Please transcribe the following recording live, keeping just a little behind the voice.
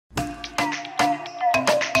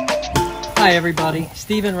Hi everybody,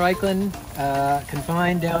 Steven Raichlen,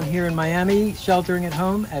 confined down here in Miami, sheltering at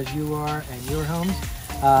home as you are at your homes.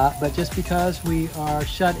 But just because we are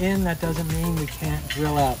shut in, that doesn't mean we can't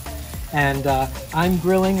grill out. And I'm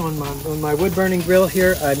grilling on my wood-burning grill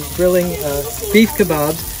here. I'm grilling beef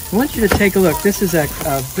kebabs. I want you to take a look. This is a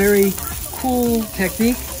very cool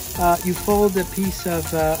technique. You fold a piece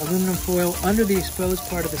of aluminum foil under the exposed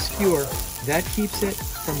part of the skewer. That keeps it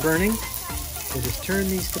from burning. So just turn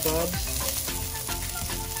these kebabs.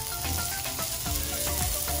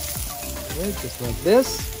 Just like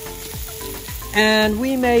this. And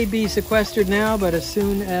we may be sequestered now, but as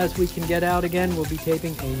soon as we can get out again, we'll be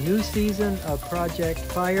taping a new season of Project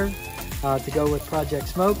Fire to go with Project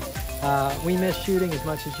Smoke. We miss shooting as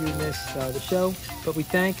much as you miss the show, but we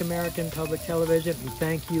thank American Public Television. We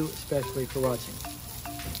thank you especially for watching.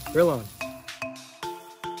 Grill on.